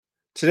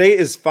Today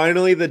is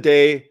finally the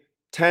day,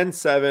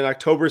 10/7,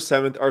 October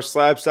 7th. Our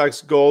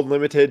Slabstox Gold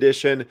limited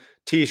edition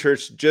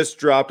t-shirts just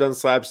dropped on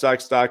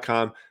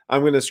slabstox.com.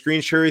 I'm going to screen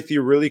share with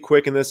you really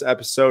quick in this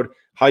episode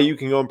how you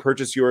can go and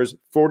purchase yours.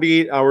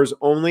 48 hours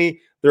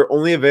only. They're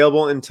only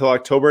available until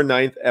October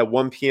 9th at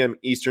 1 p.m.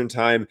 Eastern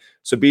time.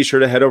 So be sure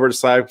to head over to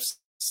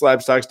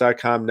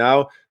slabstox.com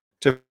now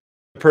to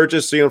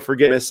purchase so you don't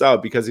forget miss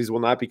out, because these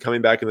will not be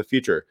coming back in the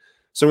future.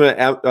 So I'm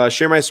going to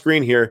share my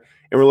screen here,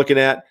 and we're looking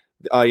at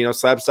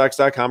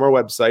slabstox.com, our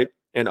website.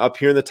 And up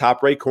here in the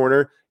top right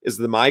corner is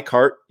the My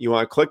Cart. You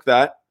want to click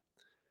that.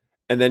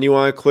 And then you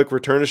want to click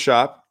Return to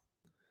Shop.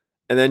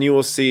 And then you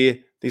will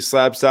see the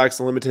Slabstox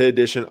limited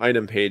edition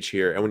item page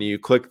here. And when you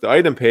click the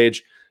item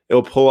page, it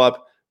will pull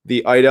up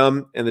the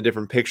item and the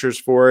different pictures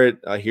for it.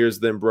 Here's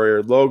the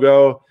embroidered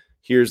logo.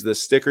 Here's the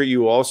sticker you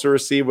will also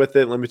receive with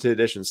it, limited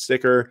edition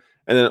sticker.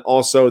 And then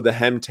also the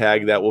hem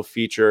tag that will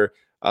feature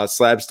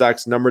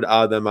Slabstox numbered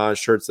out of the amount of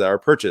shirts that are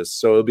purchased.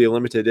 So it'll be a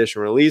limited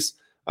edition release,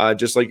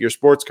 just like your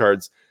sports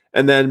cards.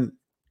 And then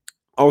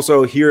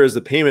also here is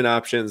the payment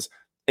options,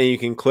 and you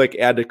can click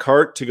add to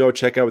cart to go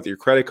check out with your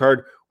credit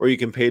card, or you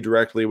can pay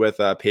directly with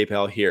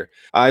PayPal here.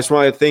 I just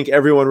want to thank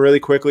everyone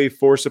really quickly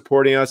for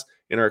supporting us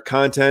in our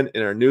content,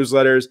 in our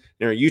newsletters,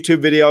 in our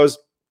YouTube videos,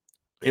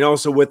 and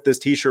also with this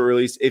t-shirt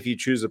release if you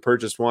choose to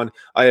purchase one.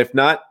 If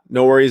not,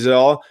 no worries at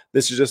all.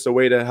 This is just a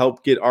way to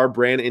help get our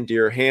brand into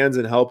your hands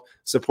and help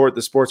support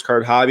the sports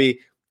card hobby.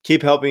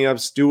 Keep helping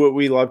us do what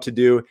we love to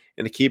do,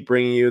 and to keep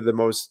bringing you the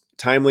most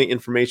timely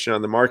information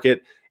on the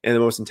market and the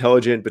most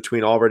intelligent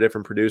between all of our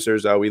different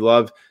producers. We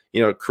love,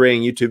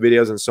 creating YouTube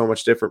videos and so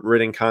much different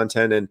written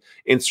content and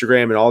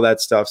Instagram and all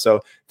that stuff.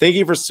 So thank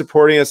you for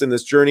supporting us in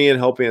this journey and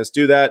helping us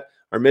do that.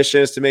 Our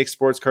mission is to make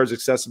sports cards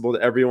accessible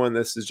to everyone.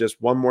 This is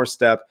just one more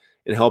step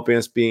in helping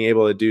us being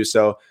able to do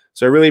so.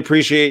 So I really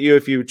appreciate you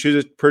if you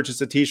choose to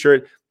purchase a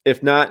t-shirt.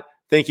 If not,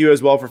 thank you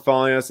as well for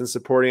following us and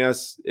supporting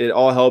us. It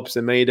all helps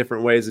in many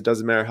different ways. It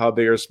doesn't matter how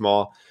big or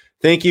small.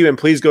 Thank you, and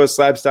please go to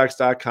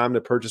slabstox.com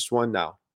to purchase one now.